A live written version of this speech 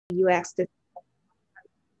UX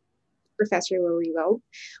Professor Lorie Loeb.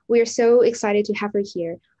 We are so excited to have her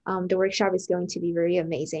here. The workshop is going to be very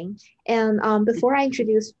amazing. And before I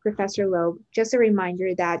introduce Professor Loeb, just a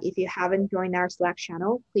reminder that if you haven't joined our Slack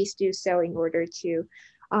channel, please do so in order to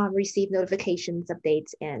receive notifications,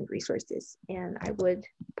 updates, and resources. And I would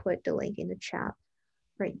put the link in the chat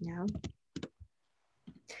right now.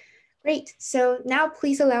 Great. So now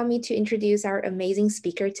please allow me to introduce our amazing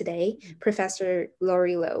speaker today, Professor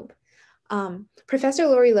Lorie Loeb. Professor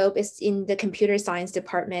Lorie Loeb is in the computer science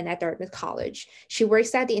department at Dartmouth College. She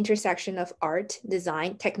works at the intersection of art,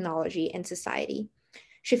 design, technology, and society.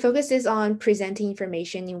 She focuses on presenting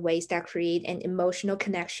information in ways that create an emotional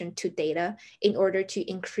connection to data in order to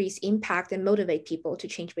increase impact and motivate people to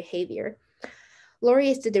change behavior.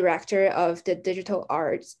 Lorie is the director of the digital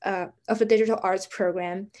arts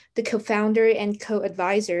program, the co-founder and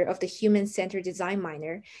co-advisor of the Human-Centered Design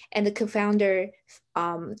Minor, and the co-founder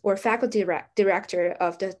or faculty director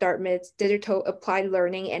of the Dartmouth Digital Applied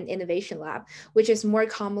Learning and Innovation Lab, which is more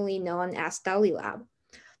commonly known as DALI Lab.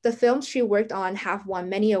 The films she worked on have won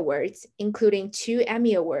many awards, including 2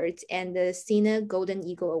 Emmy Awards and the Cine Golden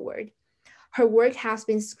Eagle Award. Her work has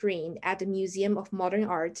been screened at the Museum of Modern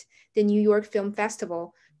Art, the New York Film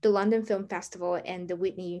Festival, the London Film Festival, and the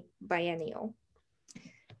Whitney Biennial.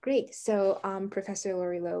 Great. So, Professor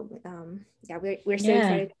Lorie Loeb, yeah, we're so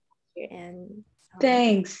excited to be here. And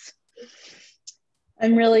thanks.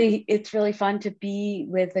 It's really fun to be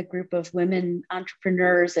with a group of women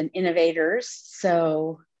entrepreneurs and innovators.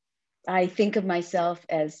 So I think of myself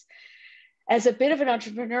as a bit of an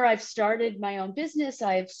entrepreneur. I've started my own business.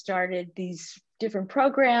 I've started these different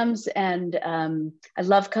programs, and I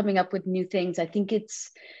love coming up with new things. I think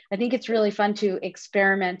it's really fun to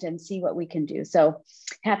experiment and see what we can do. So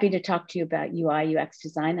happy to talk to you about UI UX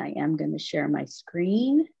design. I am going to share my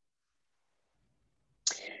screen.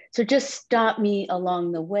 So just stop me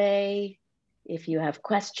along the way if you have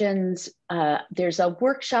questions. There's a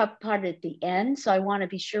workshop part at the end, so I want to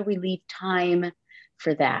be sure we leave time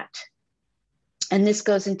for that. And this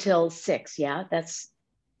goes until 6, yeah?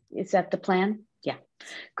 Is that the plan? Yeah,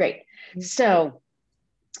 great. So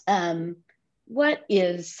what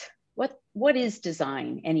is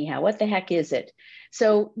design anyhow? What the heck is it?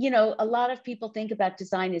 So, you know, a lot of people think about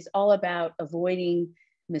design is all about avoiding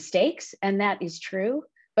mistakes, and that is true,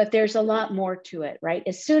 but there's a lot more to it, right?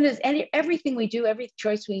 As soon as everything we do, every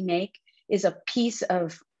choice we make is a piece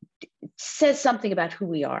of, says something about who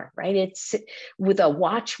we are, right? It's with a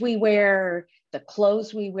watch we wear, the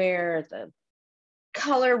clothes we wear, the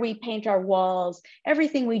color we paint our walls,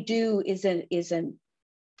 everything we do is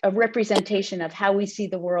a representation of how we see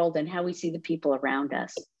the world and how we see the people around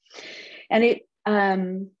us. And it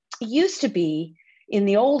used to be, in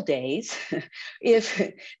the old days,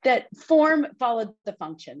 if that form followed the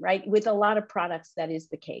function, right? With a lot of products, that is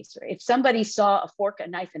the case. Right? If somebody saw a fork, a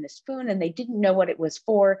knife, and a spoon, and they didn't know what it was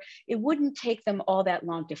for, it wouldn't take them all that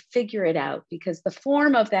long to figure it out, because the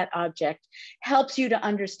form of that object helps you to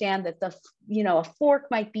understand that a fork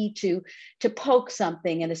might be to poke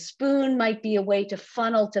something, and a spoon might be a way to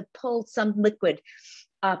funnel, to pull some liquid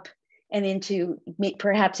up and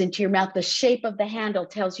perhaps into your mouth. The shape of the handle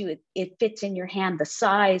tells you it fits in your hand. The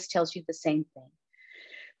size tells you the same thing.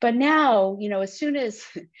 But now, you know, as soon as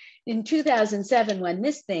in 2007, when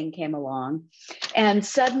this thing came along, and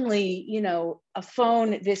suddenly, you know, a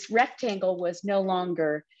phone, this rectangle was no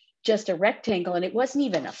longer just a rectangle, and it wasn't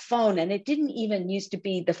even a phone, and it didn't even used to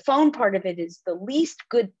be, the phone part of it is the least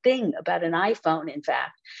good thing about an iPhone, in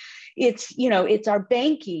fact. It's, you know, it's our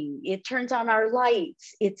banking, it turns on our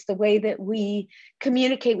lights, it's the way that we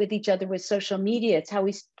communicate with each other with social media, it's how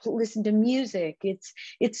we listen to music, it's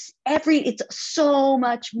so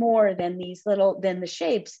much more than the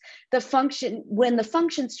shapes. The function, when the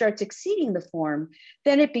function starts exceeding the form,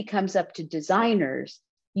 then it becomes up to designers,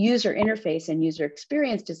 user interface and user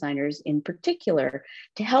experience designers in particular,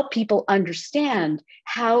 to help people understand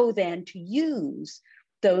how then to use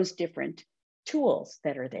those different tools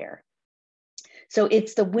that are there. So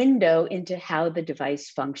it's the window into how the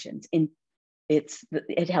device functions.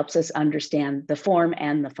 It helps us understand the form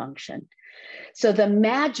and the function. So the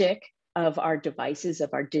magic of our devices,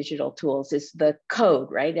 of our digital tools, is the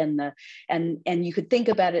code, right? And you could think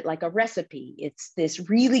about it like a recipe. It's this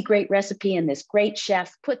really great recipe, and this great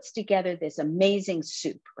chef puts together this amazing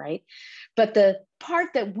soup, right? But the part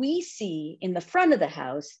that we see in the front of the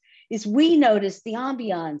house is we notice the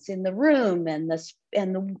ambiance in the room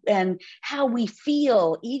and how we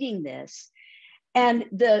feel eating this. And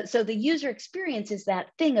so the user experience is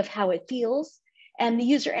that thing of how it feels, and the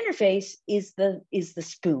user interface is the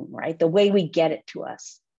spoon, right? The way we get it to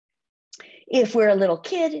us. If we're a little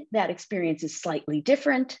kid, that experience is slightly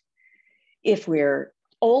different. If we're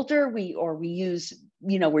older, we use,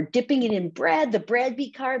 we're dipping it in bread, the bread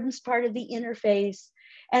becomes part of the interface.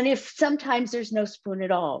 And if sometimes there's no spoon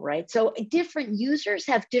at all, right? So different users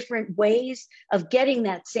have different ways of getting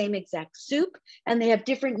that same exact soup, and they have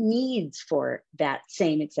different needs for that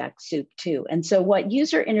same exact soup too. And so what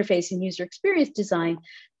user interface and user experience design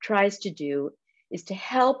tries to do is to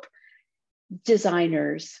help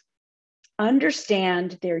designers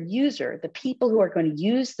understand their user, the people who are going to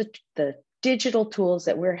use the digital tools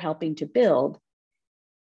that we're helping to build,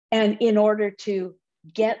 and in order to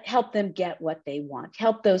help them get what they want,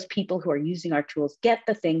 help those people who are using our tools get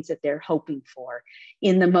the things that they're hoping for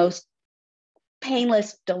in the most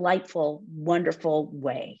painless, delightful, wonderful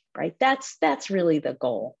way, right? That's really the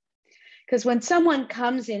goal. Because when someone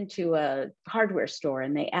comes into a hardware store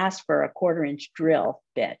and they ask for a 1/4-inch drill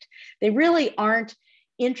bit, they really aren't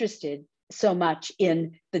interested so much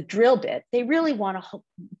in the drill bit. They really want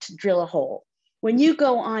to drill a hole. When you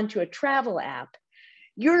go on to a travel app,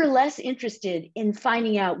 you're less interested in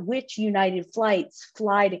finding out which United flights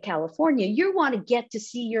fly to California. You want to get to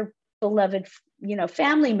see your beloved,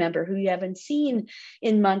 family member who you haven't seen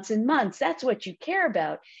in months and months. That's what you care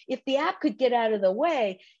about. If the app could get out of the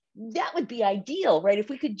way, that would be ideal, right? If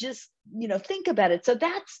we could just, think about it. So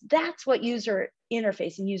that's what user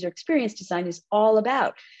interface and user experience design is all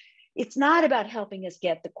about. It's not about helping us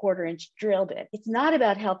get the 1/4-inch drill bit. It's not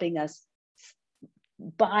about helping us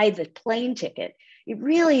buy the plane ticket. It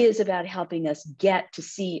really is about helping us get to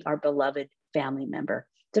see our beloved family member.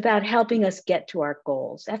 It's about helping us get to our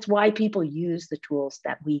goals. That's why people use the tools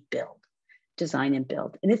that we build, design and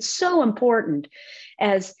build. And it's so important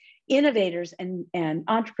as innovators and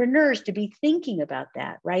entrepreneurs to be thinking about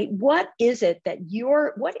that, right? What is it that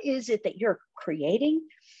you're creating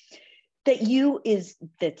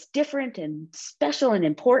that's different and special and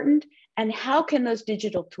important? And how can those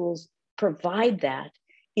digital tools provide that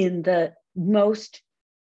in the most,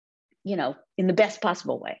 in the best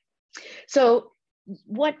possible way? So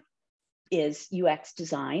what is UX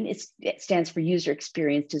design? It stands for user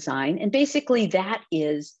experience design. And basically that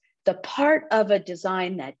is the part of a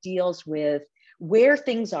design that deals with where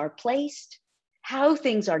things are placed, how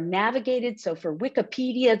things are navigated. So for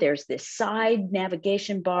Wikipedia, there's this side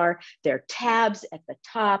navigation bar, there are tabs at the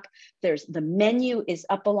top, there's the menu is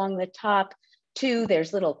up along the top. Too,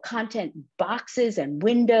 there's little content boxes and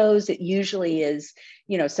windows. It usually is,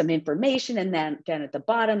 some information. And then down at the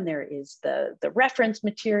bottom, there is the reference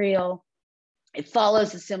material. It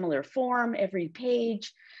follows a similar form every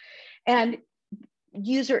page. And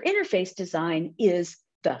user interface design is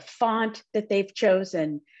the font that they've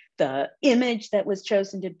chosen, the image that was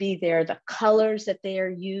chosen to be there, the colors that they are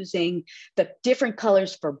using, the different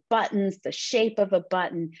colors for buttons, the shape of a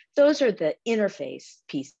button. Those are the interface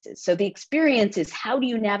pieces. So the experience is how do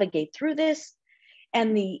you navigate through this?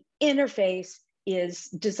 And the interface is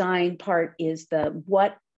design part is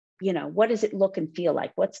what does it look and feel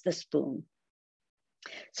like? What's the spoon?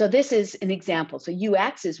 So this is an example. So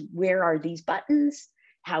UX is where are these buttons?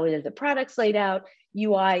 How are the products laid out?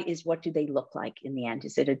 UI is what do they look like in the end?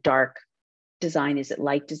 Is it a dark design? Is it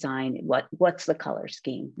light design? What's the color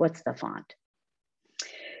scheme? What's the font?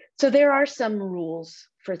 So there are some rules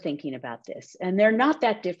for thinking about this, and they're not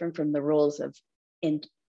that different from the rules of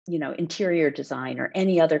interior design or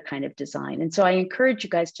any other kind of design. And so I encourage you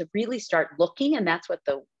guys to really start looking, and that's what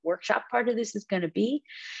the workshop part of this is going to be,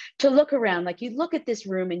 to look around. Like you look at this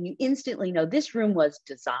room and you instantly know this room was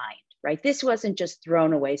designed, right? This wasn't just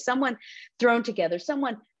thrown away. Someone thrown together,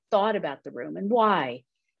 someone thought about the room. And why?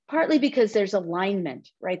 Partly because there's alignment,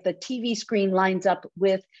 right? The TV screen lines up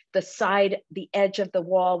with the side, the edge of the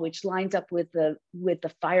wall, which lines up with the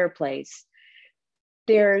fireplace.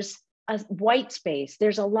 There's a white space.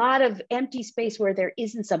 There's a lot of empty space where there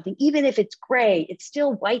isn't something. Even if it's gray, it's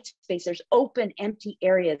still white space. There's open, empty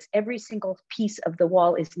areas. Every single piece of the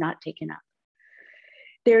wall is not taken up.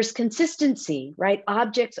 There's consistency, right?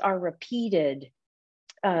 Objects are repeated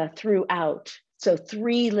throughout. So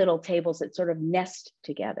 3 little tables that sort of nest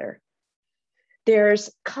together. There's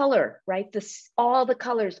color, right? All the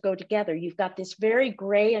colors go together. You've got this very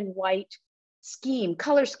gray and white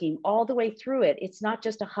color scheme all the way through it. It's not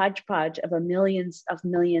just a hodgepodge of millions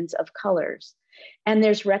of colors. And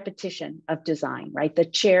there's repetition of design, right? The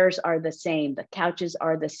chairs are the same, the couches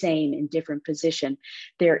are the same in different position.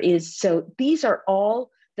 So these are all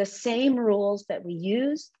the same rules that we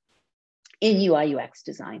use in UI UX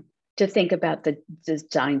design to think about the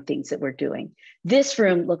design things that we're doing. This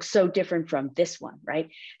room looks so different from this one, right?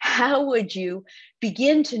 How would you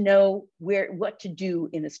begin to know what to do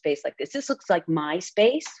in a space like this? This looks like my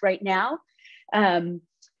space right now.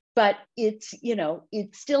 But it's,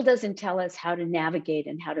 it still doesn't tell us how to navigate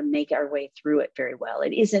and how to make our way through it very well.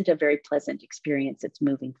 It isn't a very pleasant experience that's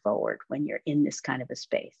moving forward when you're in this kind of a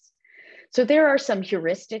space. So there are some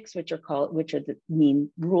heuristics, which are the mean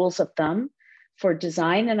rules of thumb for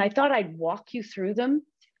design. And I thought I'd walk you through them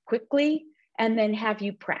quickly and then have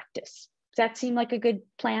you practice. Does that seem like a good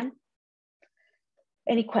plan?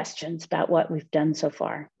 Any questions about what we've done so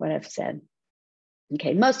far, what I've said?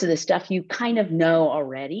 Okay, most of this stuff you kind of know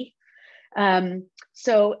already.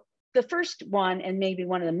 So the first one, and maybe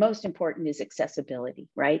one of the most important, is accessibility,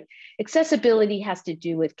 right? Accessibility has to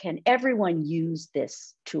do with, can everyone use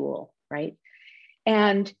this tool, right?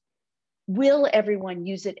 And will everyone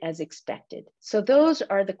use it as expected? So those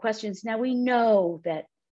are the questions. Now we know that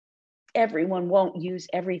everyone won't use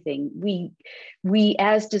everything. We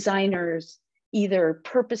as designers, either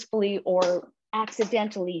purposefully or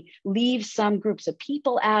accidentally, leave some groups of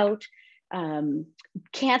people out,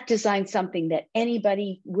 can't design something that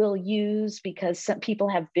anybody will use because some people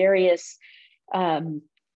have various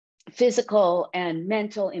physical and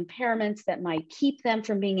mental impairments that might keep them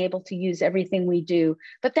from being able to use everything we do.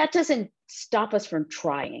 But that doesn't stop us from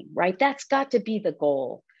trying, right? That's got to be the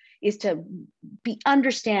goal, is to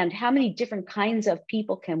understand how many different kinds of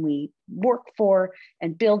people can we work for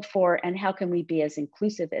and build for, and how can we be as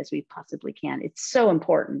inclusive as we possibly can. It's so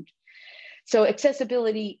important. So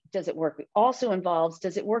accessibility, does it work? It also involves,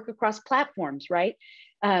 does it work across platforms, right?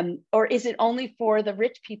 Or is it only for the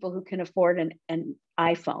rich people who can afford an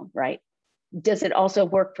iPhone, right? Does it also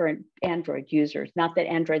work for Android users? Not that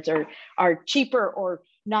Androids are cheaper or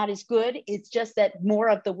not as good. It's just that more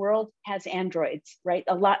of the world has Androids, right?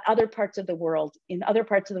 In other parts of the world,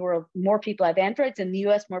 more people have Androids. In the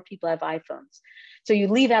US, more people have iPhones. So you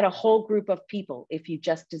leave out a whole group of people if you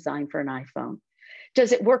just design for an iPhone.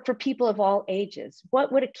 Does it work for people of all ages?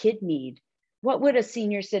 What would a kid need? What would a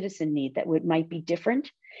senior citizen need that might be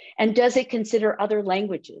different? And does it consider other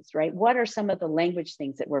languages, right? What are some of the language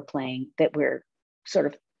things that we're playing that we're sort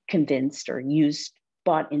of convinced or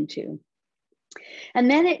bought into? And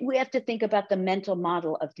then we have to think about the mental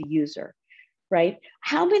model of the user, right?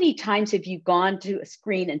 How many times have you gone to a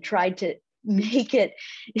screen and tried to make it,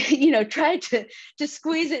 try to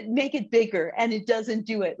squeeze it, make it bigger, and it doesn't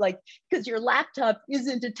do it, like, because your laptop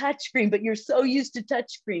isn't a touch screen, but you're so used to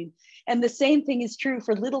touch screen. And the same thing is true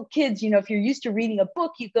for little kids. If you're used to reading a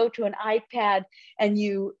book, you go to an iPad and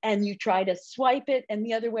you try to swipe it, and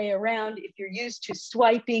the other way around. If you're used to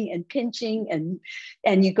swiping and pinching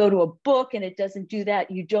and you go to a book and it doesn't do that,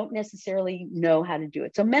 you don't necessarily know how to do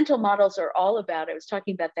it. So mental models are all about, I was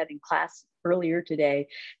talking about that in class earlier today,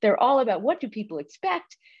 they're all about, what do people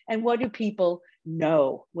expect and what do people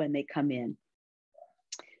know when they come in?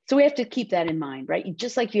 So we have to keep that in mind, right?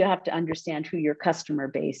 Just like you have to understand who your customer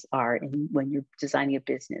base are when you're designing a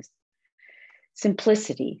business.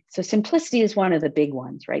 Simplicity. So simplicity is one of the big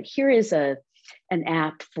ones, right? Here is an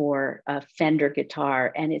app for a Fender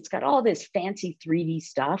guitar, and it's got all this fancy 3D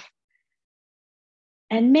stuff.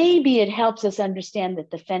 And maybe it helps us understand that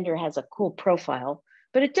the Fender has a cool profile,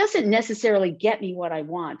 but it doesn't necessarily get me what I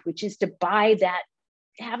want, which is to buy that,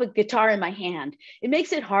 have a guitar in my hand. It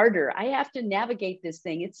makes it harder. I have to navigate this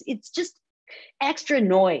thing. It's just extra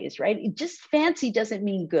noise, right? It just fancy doesn't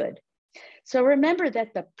mean good. So remember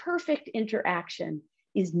that the perfect interaction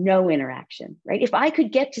is no interaction, right? If I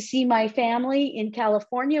could get to see my family in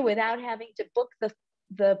California without having to book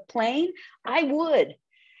the plane, I would.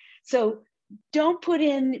 So don't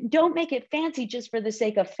make it fancy just for the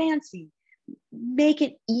sake of fancy. Make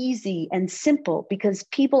it easy and simple, because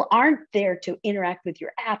people aren't there to interact with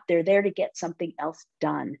your app. They're there to get something else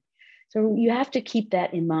done. So you have to keep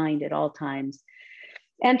that in mind at all times.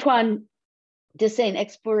 Antoine de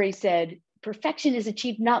Saint-Exupéry said, perfection is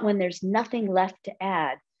achieved not when there's nothing left to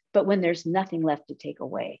add, but when there's nothing left to take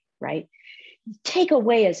away, right? Take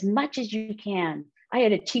away as much as you can. I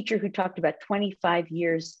had a teacher who talked about 25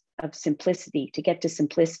 years of simplicity to get to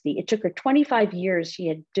simplicity. It took her 25 years. She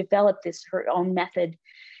had developed her own method,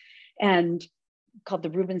 and called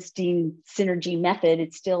the Rubenstein synergy method.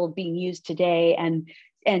 It's still being used today.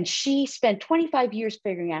 And she spent 25 years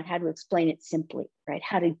figuring out how to explain it simply, right?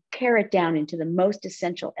 How to pare it down into the most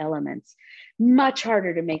essential elements. Much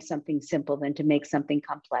harder to make something simple than to make something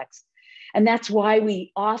complex. And that's why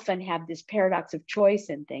we often have this paradox of choice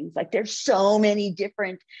in things. Like, there's so many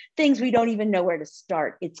different things we don't even know where to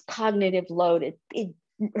start. It's cognitive load. It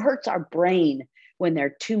hurts our brain when there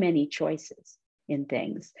are too many choices. in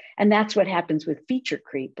things. And that's what happens with feature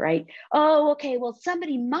creep, right? Oh, okay, well,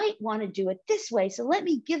 somebody might want to do it this way, so let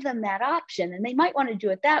me give them that option. And they might want to do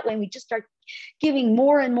it that way. And we just start giving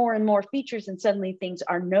more and more and more features, and suddenly things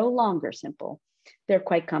are no longer simple. They're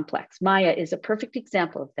quite complex. Maya is a perfect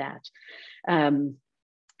example of that,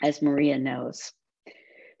 as Maria knows.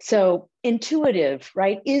 So intuitive,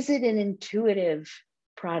 right? Is it an intuitive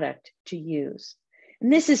product to use?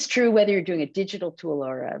 And this is true whether you're doing a digital tool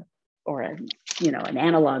or an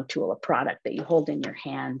analog tool, a product that you hold in your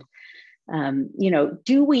hand.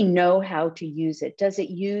 Do we know how to use it? Does it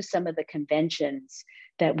use some of the conventions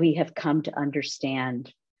that we have come to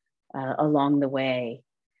understand along the way?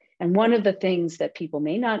 And one of the things that people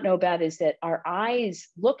may not know about is that our eyes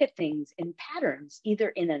look at things in patterns, either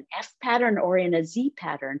in an F pattern or in a Z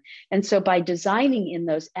pattern. And so by designing in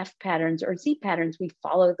those F patterns or Z patterns, we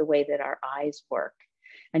follow the way that our eyes work.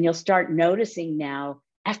 And you'll start noticing now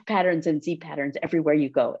F patterns and Z patterns everywhere you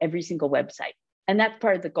go, every single website. And that's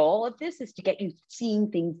part of the goal of this, is to get you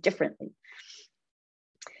seeing things differently.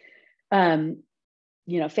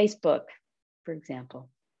 Facebook, for example.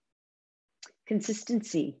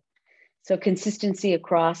 Consistency. So consistency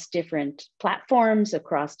across different platforms,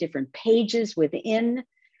 across different pages within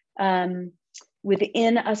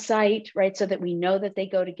a site, right? So that we know that they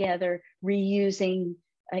go together, reusing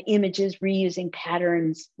images, reusing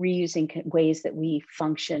patterns, reusing ways that we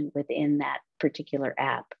function within that particular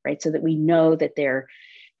app, right? So that we know that they're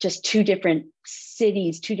just two different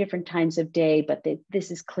cities, two different times of day, but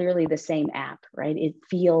this is clearly the same app, right? It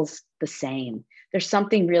feels the same. There's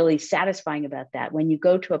something really satisfying about that. When you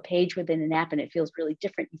go to a page within an app and it feels really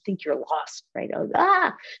different, you think you're lost, right?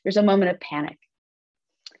 There's a moment of panic.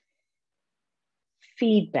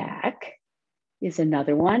 Feedback is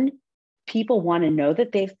another one. People want to know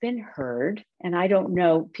that they've been heard. And I don't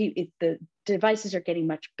know if the devices are getting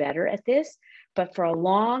much better at this, but for a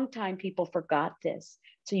long time, people forgot this.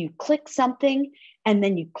 So you click something and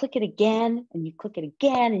then you click it again and you click it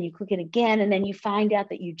again and you click it again. And then you find out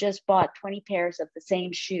that you just bought 20 pairs of the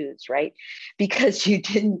same shoes, right? Because you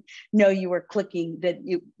didn't know you were clicking that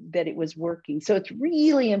it was working. So it's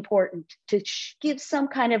really important to give some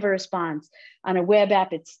kind of a response. On a web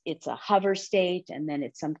app, it's a hover state, and then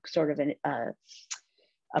it's some sort of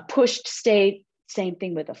a pushed state. Same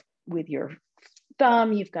thing with your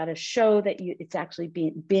thumb. You've got to show that it's actually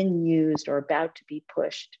been used or about to be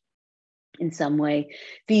pushed in some way.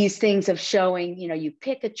 These things of showing, you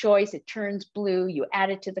pick a choice, it turns blue, you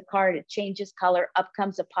add it to the cart, it changes color, up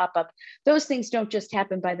comes a pop-up. Those things don't just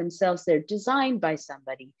happen by themselves. They're designed by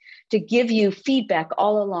somebody to give you feedback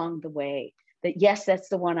all along the way that, yes, that's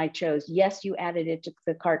the one I chose. Yes, you added it to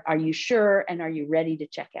the cart. Are you sure? And are you ready to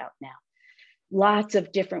check out now? Lots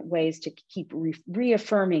of different ways to keep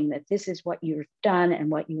reaffirming that this is what you've done and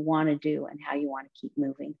what you want to do and how you want to keep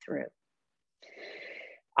moving through.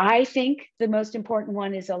 I think the most important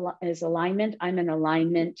one is alignment. I'm an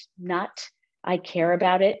alignment nut. I care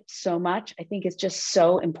about it so much. I think it's just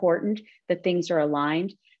so important that things are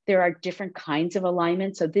aligned. There are different kinds of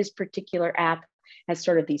alignment. So this particular app has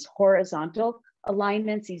sort of these horizontal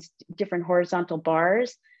alignments, these different horizontal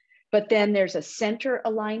bars. But then there's a center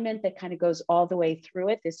alignment that kind of goes all the way through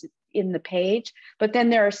it. This is in the page. But then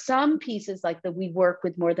there are some pieces like that. We work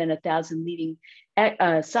with more than 1,000 leading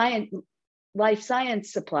life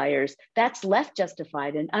science suppliers. That's left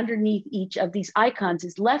justified. And underneath each of these icons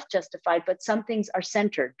is left justified, but some things are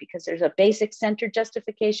centered because there's a basic center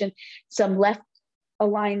justification, some left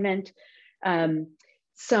alignment,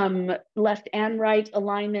 some left and right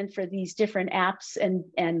alignment for these different apps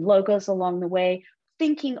and logos along the way.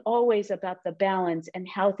 Thinking always about the balance and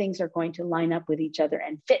how things are going to line up with each other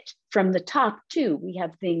and fit. From the top too, we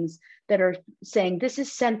have things that are saying this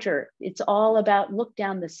is center. It's all about look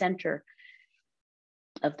down the center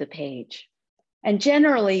of the page. And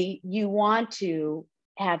generally you want to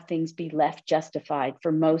have things be left justified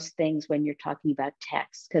for most things when you're talking about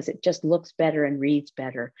text, because it just looks better and reads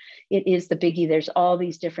better. It is the biggie. There's all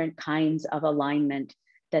these different kinds of alignment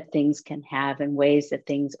that things can have and ways that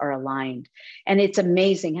things are aligned. And it's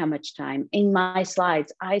amazing how much time in my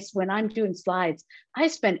slides, when I'm doing slides, I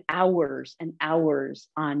spend hours and hours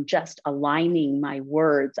on just aligning my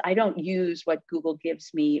words. I don't use what Google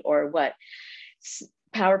gives me or what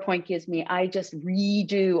PowerPoint gives me. I just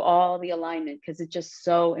redo all the alignment because it's just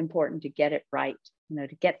so important to get it right,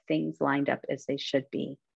 to get things lined up as they should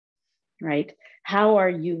be, right? How are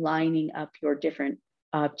you lining up your different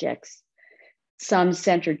objects? Some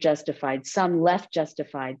center justified, some left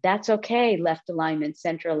justified. That's okay, left alignment,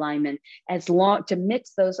 center alignment. As long to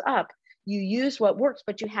mix those up, you use what works,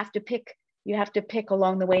 but you have to pick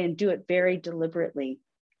along the way and do it very deliberately.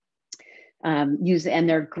 use, and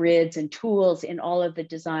there are grids and tools in all of the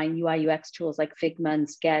design UI UX tools like Figma and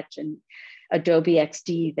Sketch and Adobe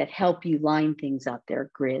XD that help you line things up. There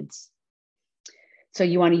are grids. So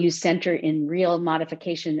you want to use center in real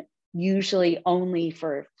modification, usually only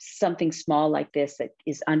for something small like this that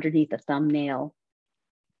is underneath a thumbnail.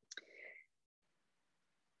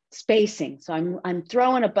 Spacing. So I'm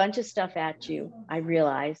throwing a bunch of stuff at you. I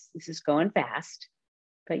realize this is going fast,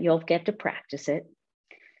 but you'll get to practice it.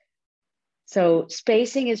 So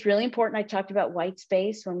spacing is really important. I talked about white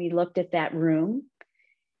space when we looked at that room.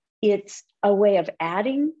 It's a way of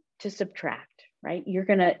adding to subtract, right? You're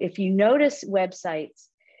gonna, if you notice websites,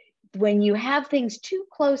 when you have things too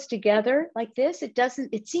close together like this,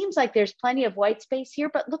 it seems like there's plenty of white space here,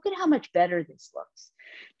 but look at how much better this looks.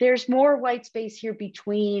 There's more white space here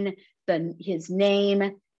between his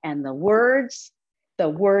name and the words. The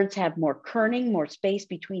words have more kerning, more space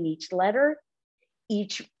between each letter.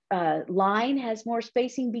 Each line has more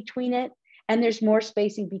spacing between it, and there's more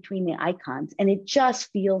spacing between the icons, and it just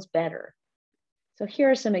feels better. So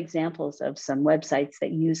here are some examples of some websites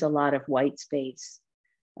that use a lot of white space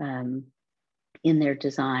in their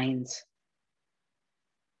designs.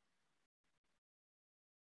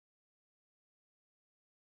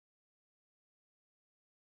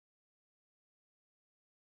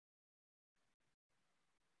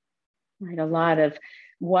 Right, a lot of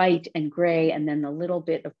white and gray, and then a little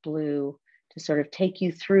bit of blue to sort of take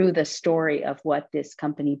you through the story of what this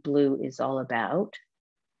company Blue is all about.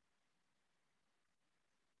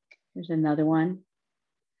 Here's another one.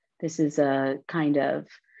 This is a kind of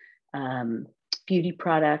beauty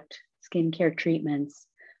product, skincare treatments,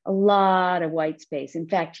 a lot of white space. In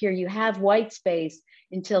fact, here you have white space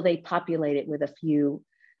until they populate it with a few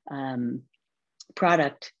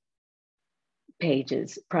product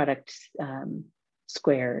pages, product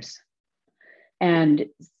squares. And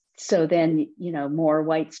so then, you know, more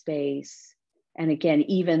white space. And again,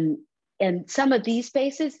 and some of these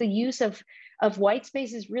spaces, the use of white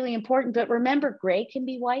space is really important, but remember, gray can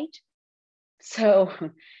be white. So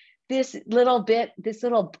this little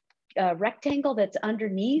rectangle that's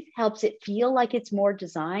underneath helps it feel like it's more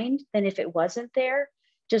designed than if it wasn't there.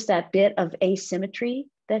 Just that bit of asymmetry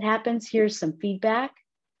that happens. Here's some feedback.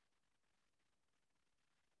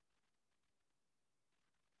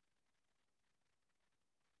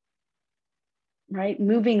 Right,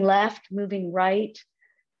 moving left, moving right.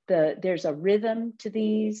 There's a rhythm to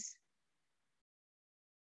these.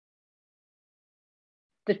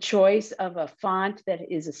 The choice of a font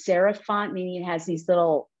that is a serif font, meaning it has these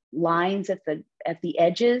little lines at the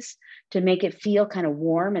edges to make it feel kind of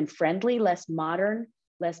warm and friendly, less modern,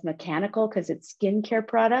 less mechanical, because it's skincare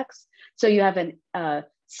products. So you have a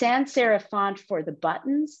sans serif font for the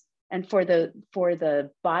buttons and for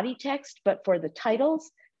the body text, but for the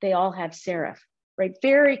titles, they all have serif. Right,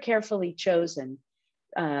 very carefully chosen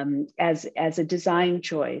as a design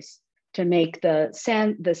choice to make the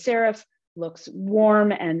serif looks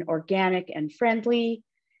warm and organic and friendly,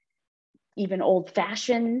 even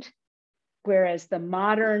old-fashioned, whereas the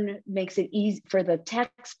modern makes it easy for the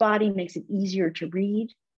text body, makes it easier to read.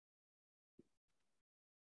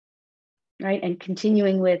 Right, and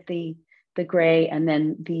continuing with the gray, and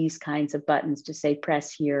then these kinds of buttons to say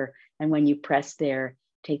press here, and when you press there,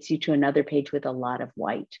 takes you to another page with a lot of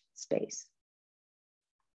white space.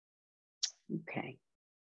 Okay.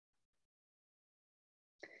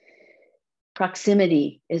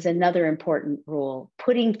 Proximity is another important rule.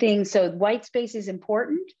 Putting things, so white space is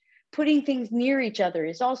important. Putting things near each other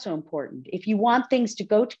is also important. If you want things to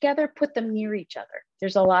go together, put them near each other.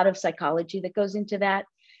 There's a lot of psychology that goes into that,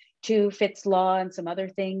 too, Fitts law and some other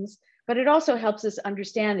things, but it also helps us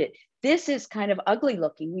understand it. This is kind of ugly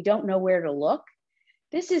looking. We don't know where to look.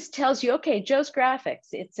 This tells you, okay, Joe's Graphics.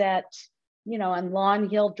 It's at, you know, on Lawn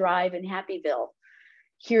Hill Drive in Happyville.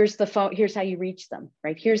 Here's the phone. Here's how you reach them,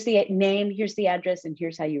 right? Here's the name. Here's the address, and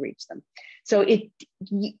here's how you reach them. So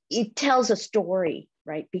it tells a story,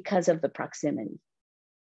 right? Because of the proximity.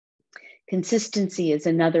 Consistency is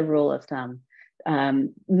another rule of thumb.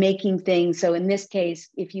 Making things, so in this case,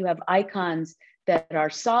 if you have icons that are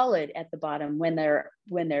solid at the bottom, when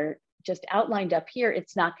they're just outlined up here,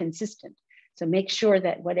 it's not consistent. So make sure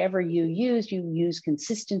that whatever you use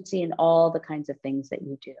consistency in all the kinds of things that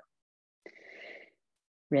you do.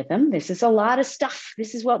 Rhythm, this is a lot of stuff.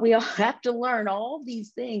 This is what we all have to learn, all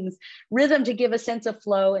these things. Rhythm to give a sense of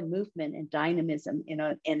flow and movement and dynamism in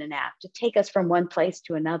an app, to take us from one place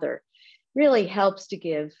to another. Really helps to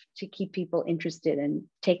keep people interested and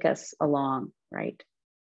take us along, right?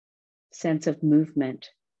 Sense of movement.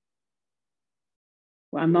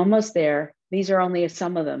 Well, I'm almost there. These are only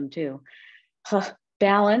some of them too.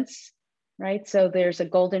 Balance, right? So there's a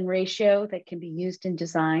golden ratio that can be used in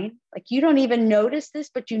design. Like you don't even notice this,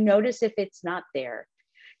 but you notice if it's not there.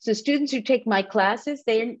 So students who take my classes,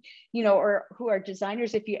 they, or who are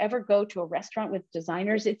designers, if you ever go to a restaurant with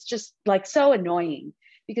designers, it's just like so annoying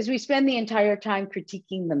because we spend the entire time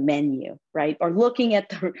critiquing the menu, right? Or looking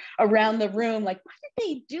at around the room, like, what are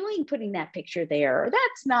they doing putting that picture there? Or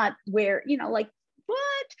that's not where, like,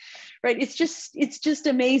 what? Right? It's just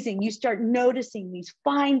amazing. You start noticing these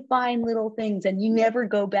fine little things and you never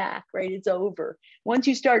go back, right? It's over. Once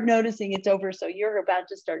you start noticing, it's over. So you're about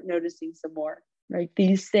to start noticing some more, right?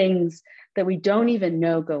 These things that we don't even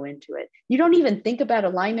know go into it. You don't even think about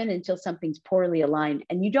alignment until something's poorly aligned,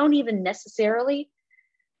 and you don't even necessarily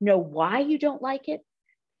know why you don't like it,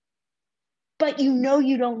 but you know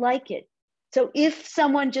you don't like it. So if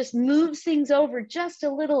someone just moves things over just a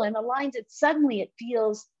little and aligns it, suddenly it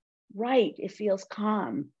feels right. It feels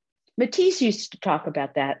calm. Matisse used to talk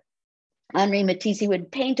about that. Henri Matisse, he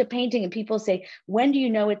would paint a painting and people say, when do you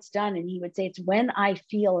know it's done? And he would say, it's when I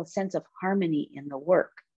feel a sense of harmony in the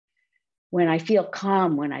work, when I feel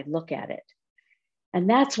calm when I look at it. And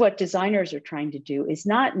that's what designers are trying to do, is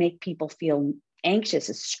not make people feel anxious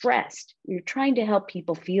or stressed. You're trying to help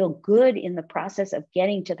people feel good in the process of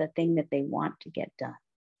getting to the thing that they want to get done,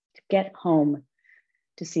 to get home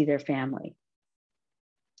to see their family.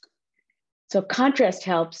 So contrast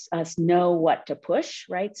helps us know what to push,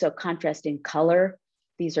 right? So contrast in color,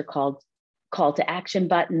 these are called call to action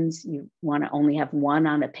buttons. You want to only have one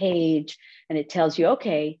on a page, and it tells you,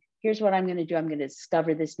 okay, here's what I'm going to do. I'm going to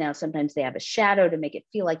discover this now. Sometimes they have a shadow to make it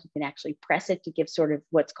feel like you can actually press it, to give sort of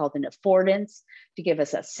what's called an affordance, to give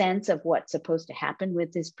us a sense of what's supposed to happen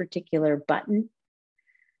with this particular button.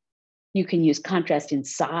 You can use contrast in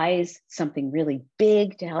size, something really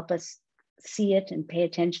big to help us see it and pay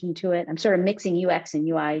attention to it. I'm sort of mixing UX and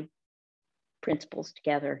UI principles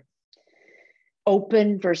together.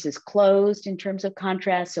 Open versus closed in terms of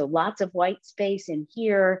contrast. So lots of white space in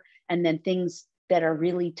here, and then things that are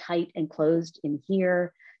really tight and closed in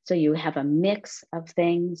here. So you have a mix of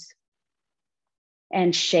things.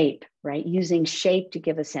 And shape, right? Using shape to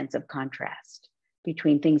give a sense of contrast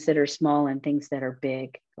between things that are small and things that are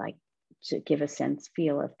big, like to give a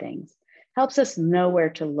feel of things. Helps us know where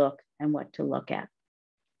to look and what to look at.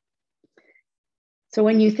 So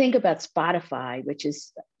when you think about Spotify, which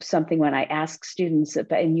is something when I ask students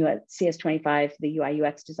about in CS25, the UI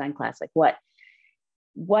UX design class, like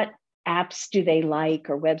what apps do they like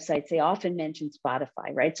or websites, they often mention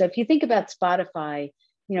Spotify, right? So if you think about Spotify,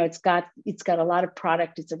 it's got a lot of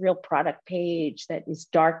product. It's a real product page that is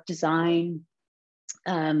dark design.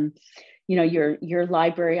 Your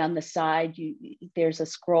library on the side, there's a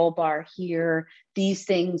scroll bar here. These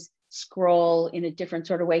things scroll in a different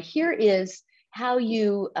sort of way. Here is how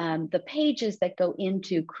the pages that go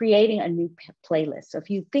into creating a new playlist. So if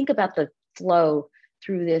you think about the flow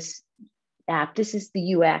through this app, this is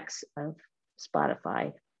the UX of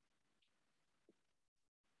Spotify.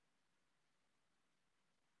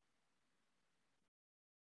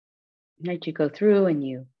 Right, you go through and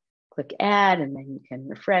you click add, and then you can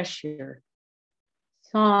refresh your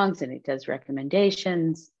songs, and it does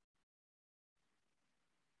recommendations.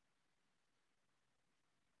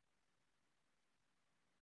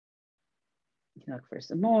 You can look for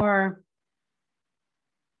some more.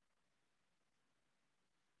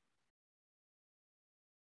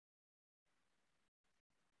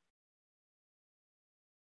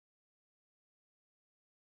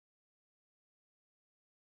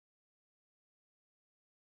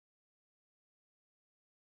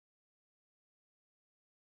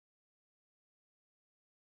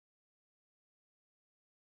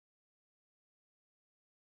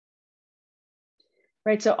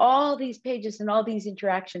 Right, so all these pages and all these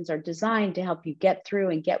interactions are designed to help you get through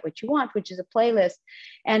and get what you want, which is a playlist.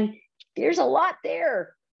 And there's a lot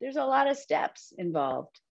there. There's a lot of steps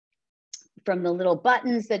involved. From the little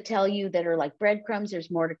buttons that tell you that are like breadcrumbs, there's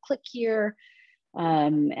more to click here.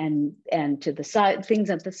 And to the side, things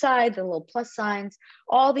at the side, the little plus signs,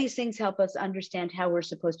 all these things help us understand how we're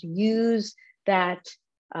supposed to use that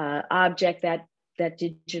object, that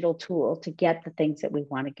digital tool to get the things that we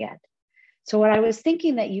want to get. So what I was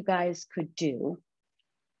thinking that you guys could do,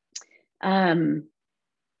 I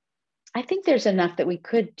think there's enough that we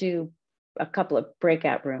could do a couple of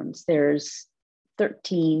breakout rooms. There's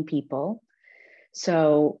 13 people.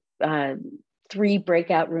 So 3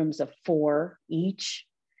 breakout rooms of 4 each.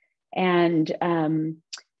 And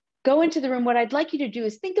go into the room. What I'd like you to do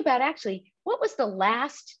is think about actually, what was the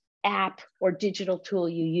last app or digital tool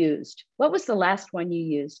you used? What was the last one you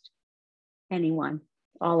used? Anyone?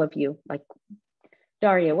 All of you, like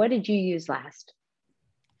Daria, what did you use last?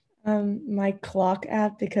 My clock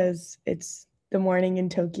app, because it's the morning in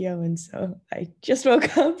Tokyo, and so I just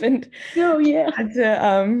woke up and Oh yeah,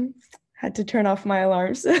 had to turn off my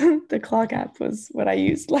alarms. The clock app was what I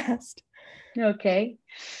used last. okay.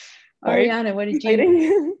 Sorry. Ariana, what did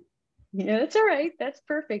you? Yeah, that's all right. That's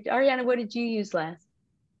perfect. Ariana, what did you use last?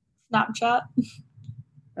 Snapchat.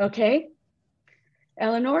 Okay.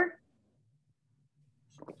 Eleanor?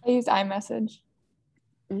 I use iMessage.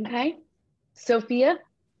 Okay. Sophia?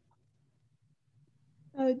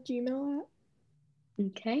 Gmail app.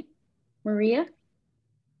 Okay. Maria?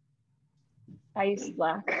 I use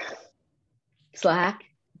Slack. Slack.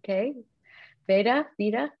 Okay. Veda?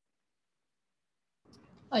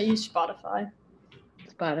 I use Spotify.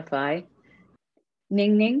 Spotify.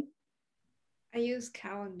 Ning Ning? I use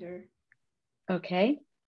calendar. Okay.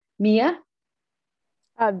 Mia?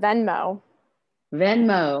 Venmo.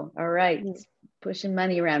 Venmo. All right. Pushing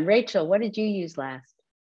money around. Rachel, what did you use last?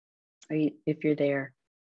 If you're there?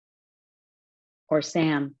 Or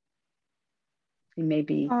Sam? You may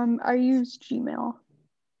be. I use Gmail.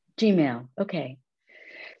 Gmail. Okay.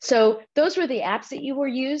 So those were the apps that you were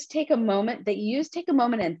used. Take a moment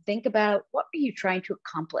and think about, what were you trying to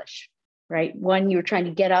accomplish, right? One, you were trying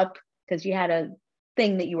to get up because you had a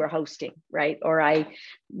thing that you were hosting, right? Or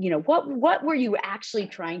what were you actually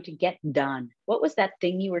trying to get done? What was that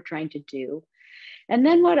thing you were trying to do? And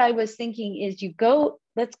then what I was thinking is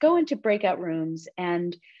let's go into breakout rooms,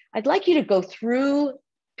 and I'd like you to go through,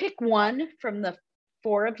 pick one from the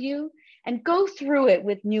four of you and go through it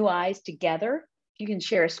with new eyes together. You can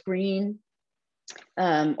share a screen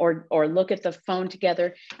or look at the phone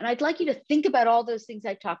together. And I'd like you to think about all those things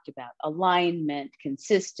I talked about: alignment,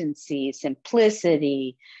 consistency,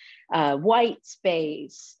 simplicity, white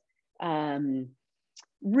space,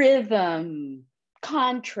 rhythm,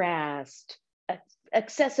 contrast,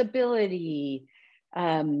 accessibility,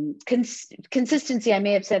 consistency. I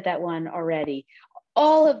may have said that one already.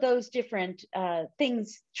 All of those different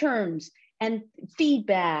things, terms, and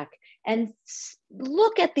feedback, and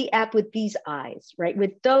look at the app with these eyes, right?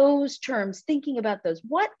 With those terms, thinking about those.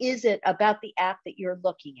 What is it about the app that you're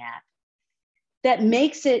looking at that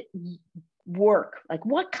makes it work? Like,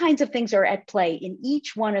 what kinds of things are at play in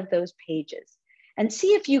each one of those pages? And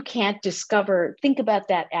see if you can't think about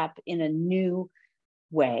that app in a new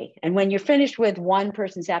way. And when you're finished with one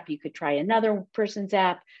person's app, you could try another person's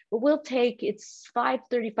app. But it's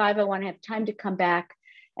 5:35. I want to have time to come back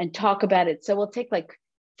and talk about it. So we'll take like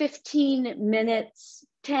 15 minutes,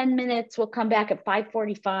 10 minutes. We'll come back at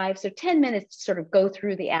 5:45. So 10 minutes to sort of go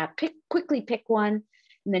through the app, quickly pick one,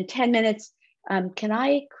 and then 10 minutes. Can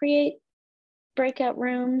I create breakout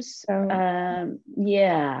rooms?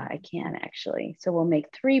 Yeah, I can actually. So we'll make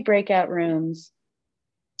 3 breakout rooms.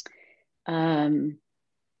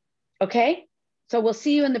 Okay, so we'll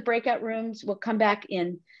see you in the breakout rooms. We'll come back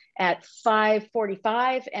in at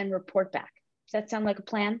 5:45 and report back. Does that sound like a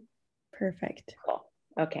plan? Perfect. Cool.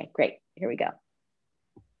 Okay, great. Here we go.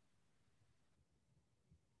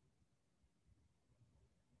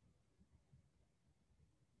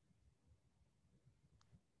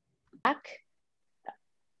 Back.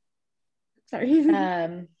 Sorry.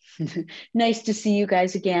 Nice to see you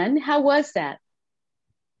guys again. How was that?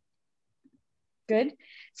 Good.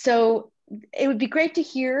 So it would be great to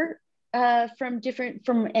hear from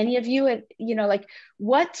any of you, like,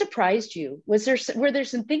 what surprised you? Were there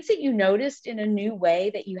some things that you noticed in a new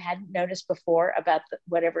way that you hadn't noticed before about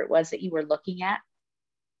whatever it was that you were looking at?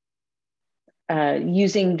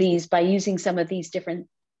 Using some of these different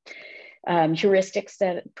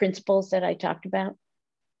heuristics, principles that I talked about.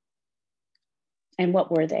 And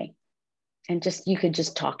what were they? And you could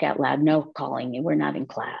just talk out loud, no calling. We're not in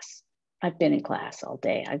class. I've been in class all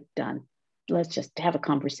day. Let's just have a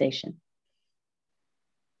conversation.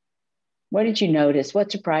 What did you notice?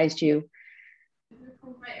 What surprised you?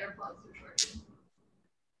 My AirPods were short.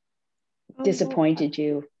 Disappointed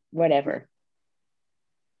you? Whatever.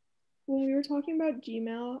 When we were talking about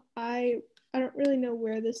Gmail, I don't really know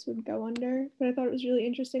where this would go under, but I thought it was really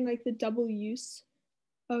interesting, like the double use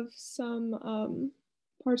of some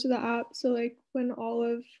parts of the app. So like when all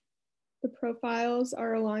of the profiles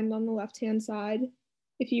are aligned on the left-hand side,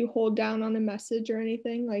 if you hold down on a message or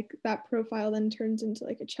anything, like that profile then turns into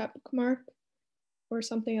like a check mark or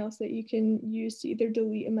something else that you can use to either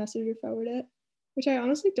delete a message or forward it, which I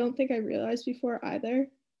honestly don't think I realized before either.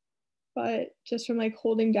 But just from like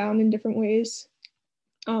holding down in different ways,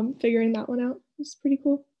 figuring that one out was pretty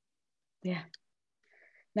cool. Yeah.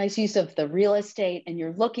 Nice use of the real estate, and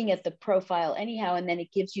you're looking at the profile anyhow, and then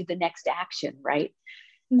it gives you the next action, right?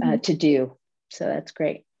 To do. So that's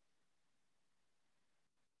great.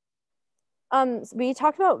 We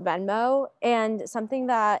talked about Venmo, and something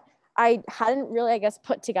that I hadn't really, I guess,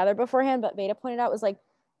 put together beforehand, but Veda pointed out was like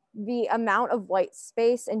the amount of white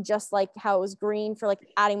space and just like how it was green for like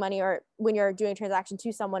adding money, or when you're doing a transaction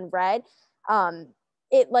to someone red,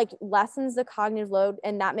 it like lessens the cognitive load,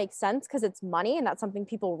 and that makes sense because it's money and that's something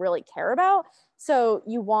people really care about. So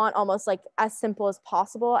you want almost like as simple as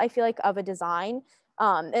possible, I feel like, of a design.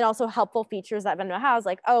 And also helpful features that Venmo has,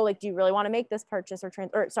 like, oh, like, do you really want to make this purchase or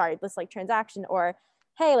this like transaction, or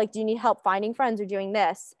hey, like, do you need help finding friends or doing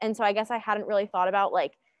this? And so I guess I hadn't really thought about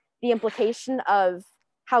like the implication of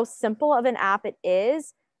how simple of an app it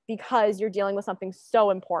is, because you're dealing with something so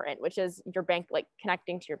important, which is your bank, like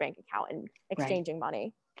connecting to your bank account and exchanging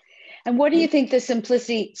money. And what do you think the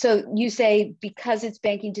simplicity, so you say because it's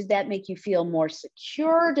banking, does that make you feel more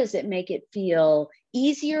secure? Does it make it feel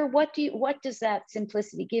easier? What does that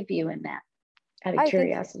simplicity give you in that, out of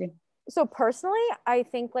curiosity? So personally, I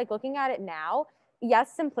think like looking at it now,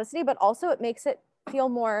 yes, simplicity, but also it makes it feel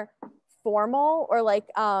more formal, or like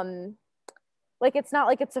it's not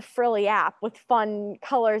like it's a frilly app with fun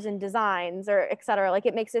colors and designs or etc. Like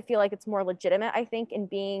it makes it feel like it's more legitimate, I think, in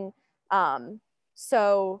being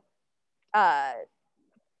so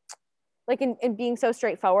like in being so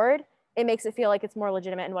straightforward. It makes it feel like it's more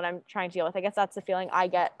legitimate in what I'm trying to deal with. I guess that's the feeling I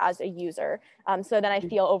get as a user. So then I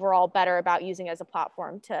feel overall better about using it as a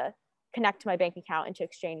platform to connect to my bank account and to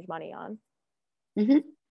exchange money on. Mm-hmm.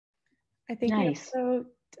 I think nice. Also,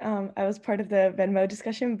 I was part of the Venmo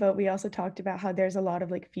discussion, but we also talked about how there's a lot of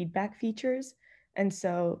like feedback features. And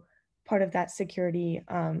so part of that security,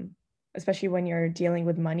 especially when you're dealing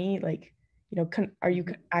with money, like, you know, are you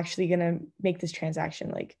actually going to make this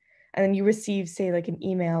transaction? Like, and then you receive, say, like an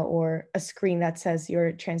email or a screen that says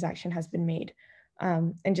your transaction has been made.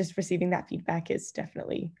 And just receiving that feedback is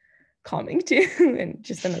definitely calming too, and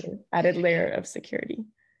just another added layer of security.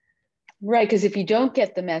 Right, because if you don't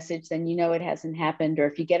get the message, then you know it hasn't happened. Or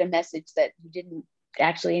if you get a message that you didn't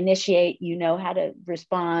actually initiate, you know how to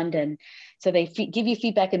respond. And so they give you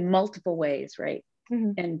feedback in multiple ways, right?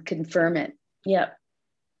 Mm-hmm. And confirm it. Yep.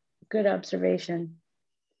 Good observation.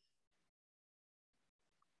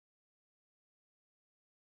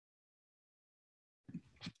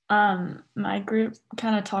 My group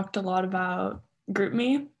kind of talked a lot about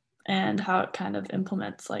GroupMe and how it kind of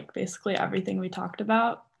implements like basically everything we talked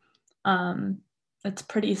about. It's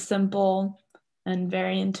pretty simple and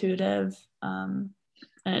very intuitive, and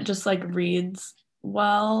it just like reads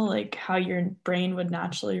well, like how your brain would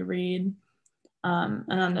naturally read. And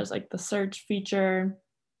then there's like the search feature.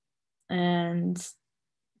 And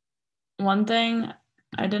one thing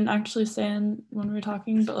I didn't actually say when we were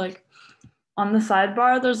talking, but like on the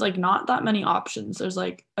sidebar, there's like not that many options. There's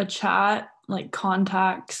like a chat, like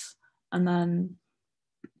contacts, and then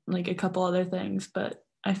like a couple other things. But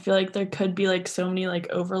I feel like there could be like so many like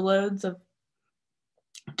overloads of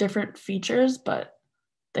different features, but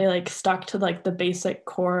they like stuck to like the basic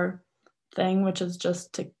core thing, which is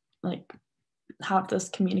just to like have this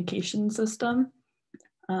communication system.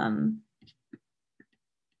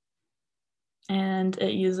 And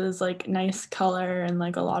it uses like nice color and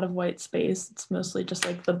like a lot of white space. It's mostly just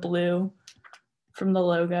like the blue from the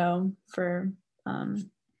logo for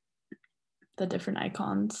the different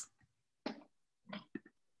icons.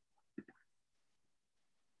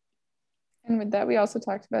 And with that, we also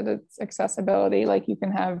talked about its accessibility. Like you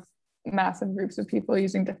can have massive groups of people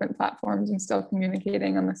using different platforms and still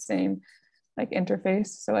communicating on the same like interface.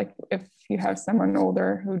 So like if you have someone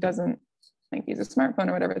older who doesn't like use a smartphone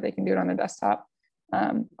or whatever, they can do it on their desktop,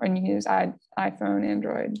 or you use iPhone,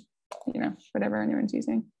 Android, you know, whatever anyone's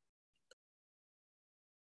using.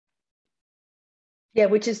 Yeah,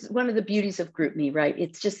 which is one of the beauties of GroupMe, right?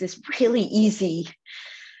 It's just this really easy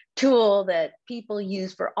tool that people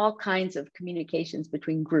use for all kinds of communications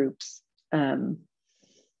between groups, and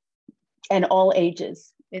all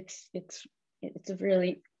ages. It's a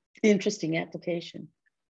really interesting application.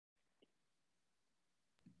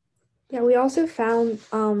 Yeah, we also found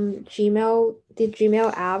Gmail. The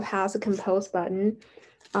Gmail app has a compose button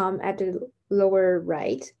at the lower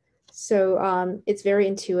right. So it's very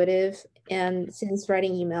intuitive. And since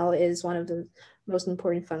writing email is one of the most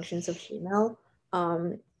important functions of Gmail,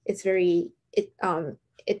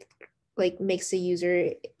 it like makes the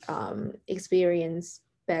user experience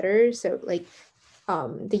better. So like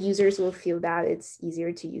the users will feel that it's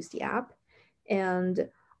easier to use the app. And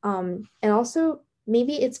also,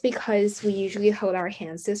 maybe it's because we usually hold our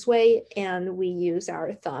hands this way and we use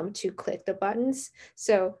our thumb to click the buttons.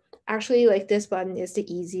 So actually like this button is the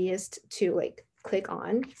easiest to like click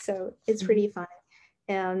on. So it's pretty fun.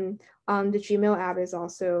 And the Gmail app is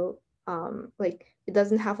also like it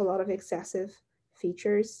doesn't have a lot of excessive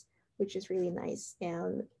features, which is really nice.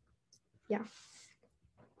 And yeah.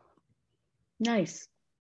 Nice.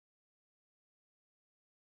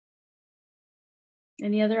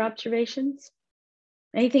 Any other observations?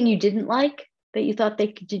 Anything you didn't like that you thought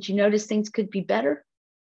did you notice things could be better?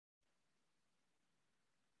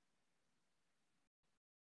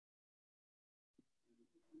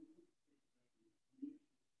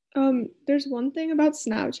 There's one thing about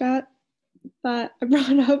Snapchat that I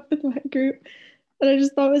brought up with my group that I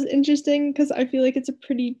just thought was interesting, because I feel like it's a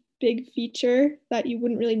pretty big feature that you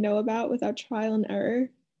wouldn't really know about without trial and error.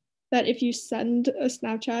 That if you send a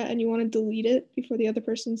Snapchat and you want to delete it before the other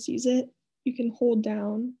person sees it, you can hold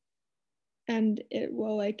down and it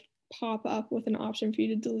will like pop up with an option for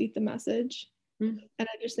you to delete the message. And I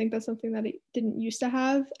just think that's something that it didn't used to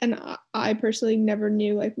have. And I personally never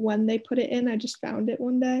knew like when they put it in. I just found it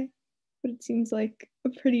one day, but it seems like a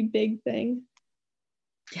pretty big thing.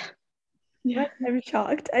 Yeah. I'm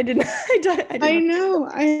shocked. I didn't. I know.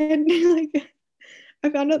 I had I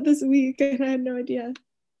found out this week and I had no idea.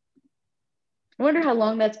 I wonder how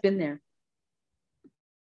long that's been there.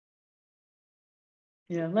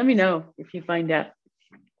 Yeah, let me know if you find out.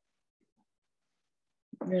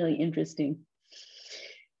 Really interesting.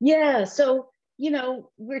 Yeah, so,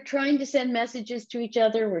 we're trying to send messages to each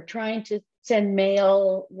other. We're trying to send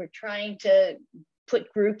mail. We're trying to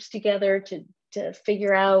put groups together to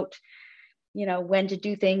figure out, when to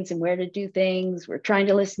do things and where to do things. We're trying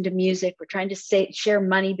to listen to music. We're trying to share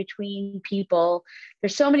money between people.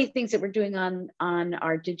 There's so many things that we're doing on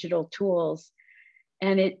our digital tools.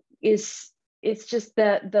 And it's just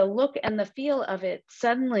the look and the feel of it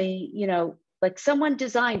suddenly, like someone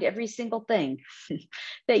designed every single thing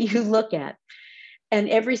that you look at, and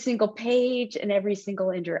every single page and every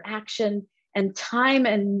single interaction, and time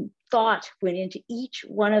and thought went into each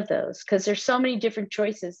one of those, because there's so many different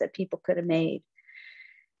choices that people could have made.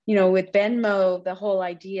 With Venmo, the whole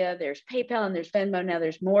idea, there's PayPal and there's Venmo. Now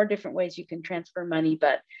there's more different ways you can transfer money,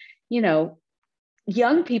 but,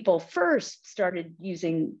 young people first started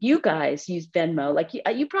using, you guys use Venmo. Like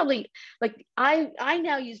you probably, like I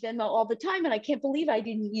now use Venmo all the time, and I can't believe I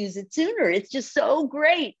didn't use it sooner. It's just so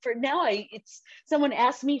great for now. Someone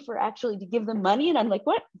asked me for actually to give them money, and I'm like,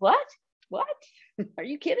 what? Are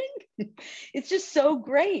you kidding? It's just so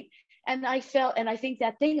great. And I think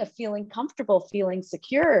that thing of feeling comfortable, feeling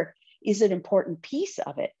secure is an important piece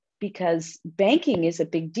of it, because banking is a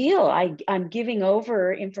big deal. I'm giving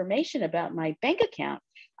over information about my bank account.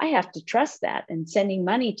 I have to trust that. And sending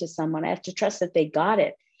money to someone, I have to trust that they got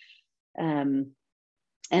it. And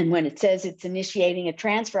when it says it's initiating a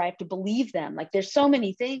transfer, I have to believe them. Like there's so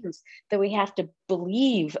many things that we have to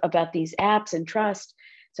believe about these apps and trust.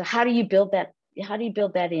 So how do you build that? How do you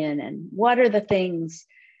build that in? And what are the things,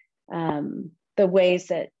 the ways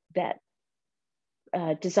that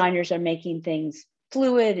designers are making things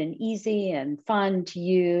fluid and easy and fun to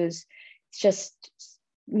use? It's just,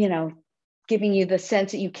 giving you the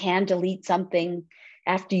sense that you can delete something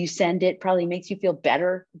after you send it. Probably makes you feel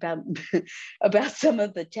better about some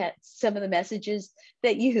of the messages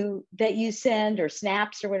that you send, or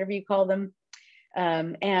snaps, or whatever you call them.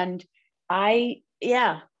 And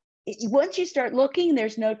once you start looking,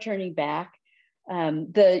 there's no turning back.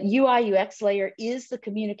 The UI UX layer is the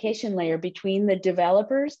communication layer between the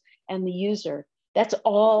developers and the user. That's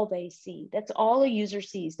all they see. That's all a user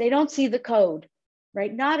sees. They don't see the code,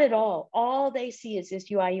 right? Not at all. All they see is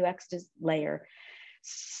this UI UX layer.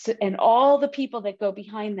 And all the people that go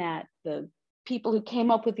behind that, the people who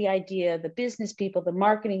came up with the idea, the business people, the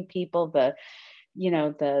marketing people, the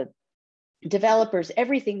developers,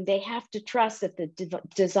 everything, they have to trust that the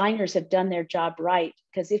designers have done their job right.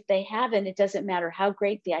 Because if they haven't, it doesn't matter how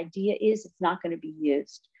great the idea is, it's not going to be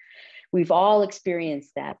used. We've all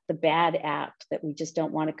experienced that, the bad app that we just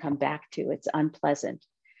don't want to come back to. It's unpleasant.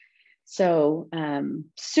 So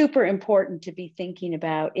super important to be thinking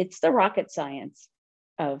about. It's the rocket science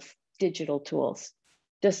of digital tools.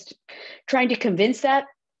 Just trying to convince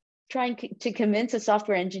a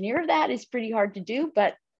software engineer of that is pretty hard to do,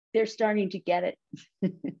 but they're starting to get it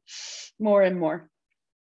more and more.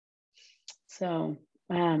 So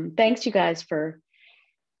thanks you guys for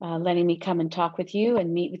letting me come and talk with you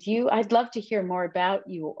and meet with you. I'd love to hear more about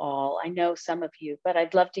you all. I know some of you, but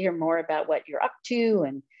I'd love to hear more about what you're up to,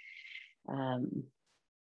 and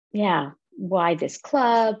why this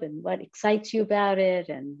club and what excites you about it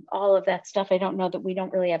and all of that stuff. I don't know that we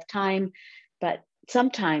don't really have time, but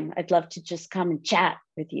sometime I'd love to just come and chat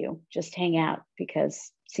with you, just hang out, because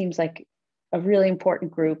it seems like a really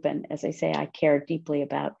important group. And as I say, I care deeply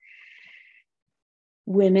about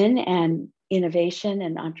women and innovation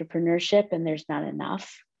and entrepreneurship, and there's not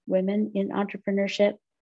enough women in entrepreneurship.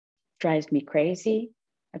 Drives me crazy.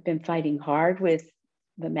 I've been fighting hard with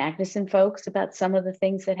the Magnuson folks about some of the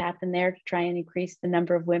things that happen there to try and increase the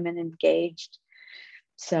number of women engaged.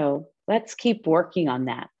 So let's keep working on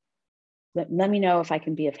that. Let me know if I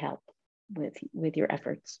can be of help with your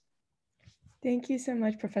efforts. Thank you so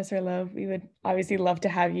much, Professor Loeb. We would obviously love to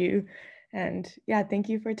have you. And yeah, thank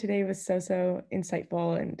you for today. It was so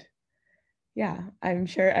insightful. And yeah, I'm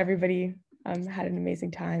sure everybody had an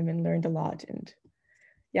amazing time and learned a lot. And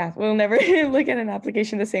yeah, we'll never look at an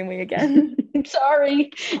application the same way again.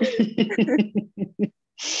 Sorry.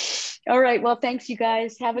 All right. Well, thanks, you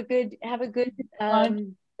guys. Have a good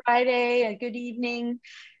Friday, a good evening,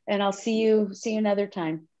 and I'll see you another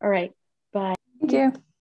time. All right. Bye. Thank you.